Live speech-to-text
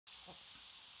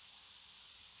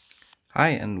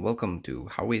Hi and welcome to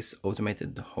Howie's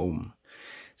Automated Home.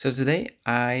 So today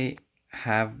I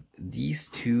have these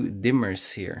two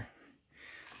dimmers here.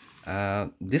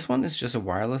 This one is just a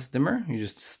wireless dimmer. You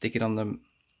just stick it on the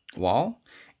wall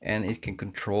and it can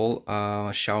control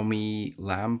a Xiaomi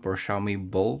lamp or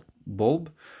Xiaomi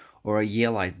bulb or a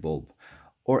Yeelight bulb.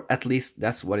 Or at least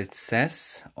that's what it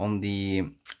says on the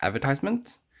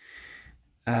advertisement.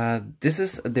 This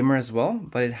is a dimmer as well,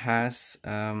 but it has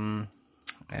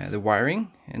the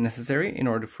wiring necessary in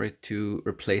order for it to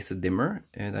replace the dimmer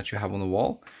that you have on the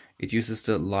wall. It uses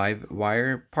the live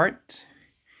wire part,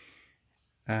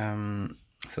 so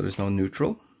there's no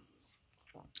neutral.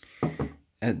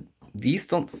 These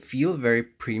don't feel very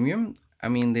premium. I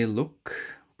mean, they look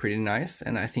pretty nice,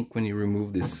 and I think when you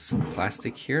remove this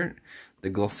plastic here, the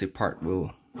glossy part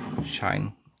will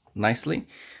shine nicely,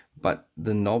 but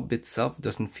the knob itself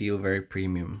doesn't feel very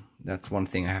premium. That's one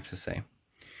thing I have to say.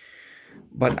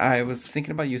 But I was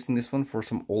thinking about using this one for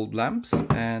some old lamps,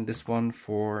 and this one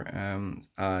for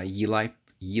a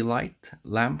Yeelight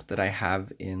lamp that I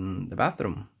have in the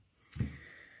bathroom.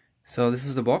 So this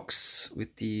is the box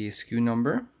with the SKU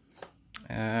number.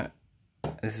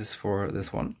 This is for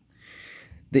this one.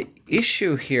 The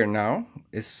issue here now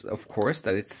is, of course,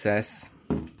 that it says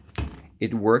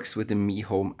it works with the Mi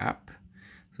Home app.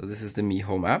 So this is the Mi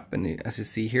Home app, and as you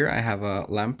see here, I have a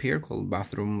lamp here called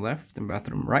bathroom left and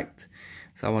bathroom right.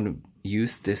 So I want to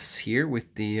use this here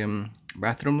with the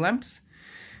bathroom lamps.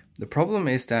 The problem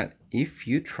is that if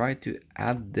you try to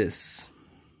add this,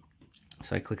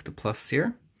 so I click the plus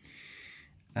here,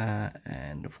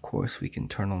 and of course we can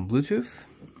turn on Bluetooth,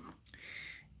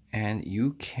 and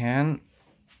you can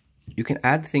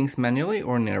add things manually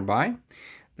or nearby.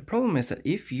 The problem is that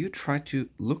if you try to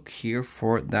look here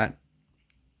for that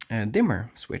dimmer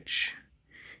switch,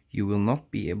 you will not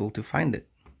be able to find it.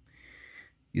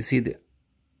 You see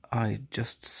I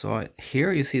just saw it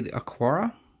here. You see the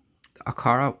Aqara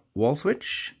wall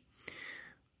switch,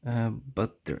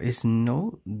 but there is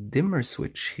no dimmer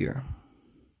switch here.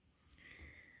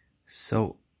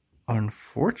 So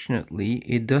unfortunately,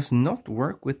 it does not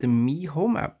work with the Mi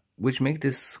Home app, which makes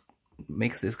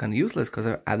this kind of useless because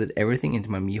I've added everything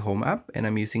into my Mi Home app, and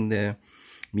I'm using the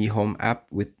Mi Home app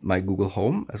with my Google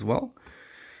Home as well.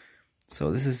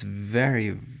 So this is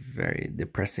very, very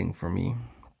depressing for me,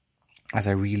 as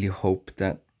I really hope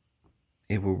that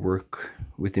it will work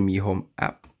with the Mi Home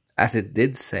app, as it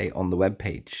did say on the web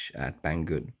page at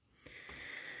Banggood.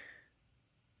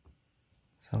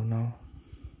 So no,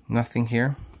 nothing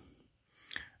here.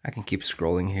 I can keep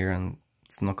scrolling here and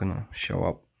it's not gonna show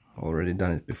up. Already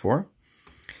done it before,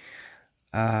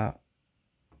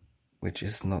 which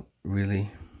is not really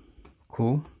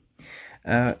cool.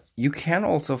 You can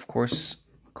also, of course,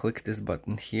 click this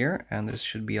button here, and there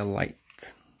should be a light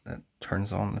that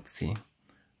turns on. Let's see,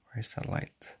 where is that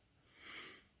light?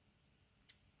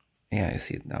 Yeah, I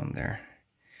see it down there.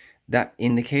 That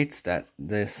indicates that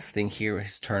this thing here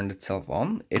has turned itself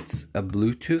on. It's a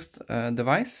Bluetooth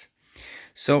device.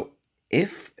 So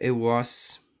if it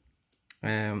was,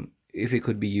 if it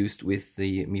could be used with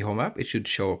the Mi Home app, it should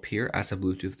show up here as a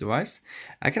Bluetooth device.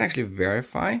 I can actually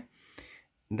verify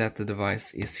that the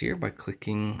device is here by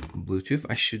clicking Bluetooth.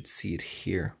 I should see it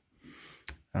here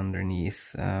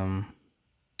underneath,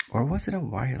 or was it a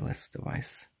wireless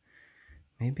device?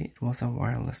 Maybe it was a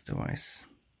wireless device.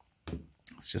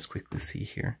 Let's just quickly see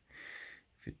here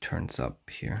if it turns up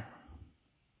here,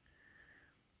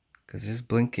 because it's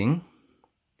blinking,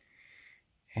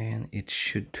 and it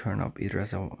should turn up either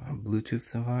as a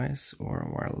Bluetooth device or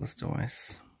a wireless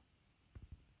device.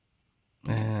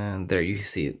 And there you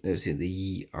see it. There's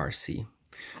the ERC.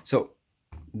 So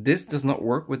this does not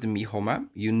work with the Mi Home app.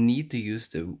 You need to use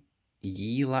the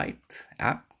Yeelight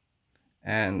app,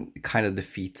 and it kind of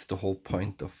defeats the whole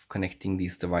point of connecting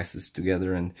these devices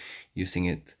together and using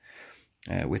it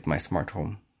with my smart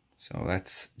home. So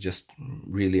that's just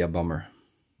really a bummer.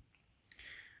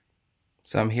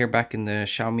 So I'm here back in the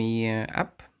Xiaomi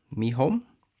app, Mi Home,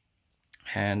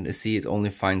 and I see it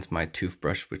only finds my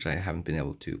toothbrush, which I haven't been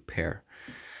able to pair.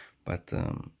 But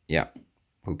yeah,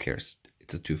 who cares?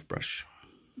 It's a toothbrush.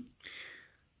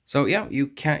 So yeah, you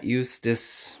can't use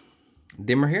this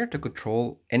dimmer here to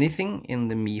control anything in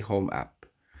the Mi Home app,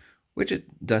 which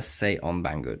it does say on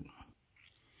Banggood.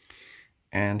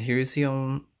 And here you see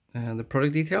on the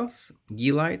product details: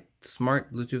 Yeelight,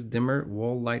 smart Bluetooth dimmer,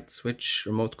 wall light switch,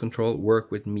 remote control,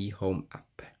 work with Mi Home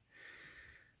app.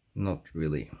 Not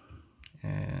really.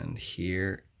 And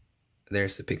here,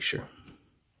 there's the picture,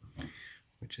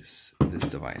 which is this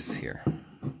device here.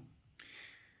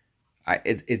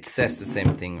 It says the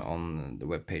same thing on the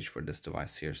web page for this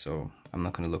device here, so I'm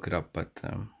not going to look it up, but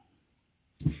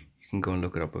can go and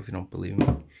look it up if you don't believe me.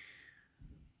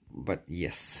 But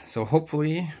yes, so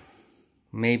hopefully,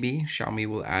 maybe Xiaomi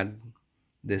will add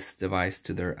this device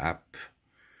to their app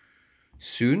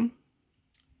soon.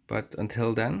 But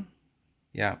until then,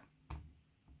 yeah,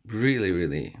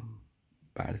 really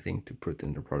bad thing to put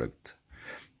in the product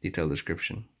detail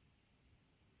description.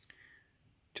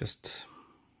 Just,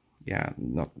 yeah,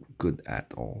 not good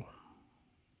at all.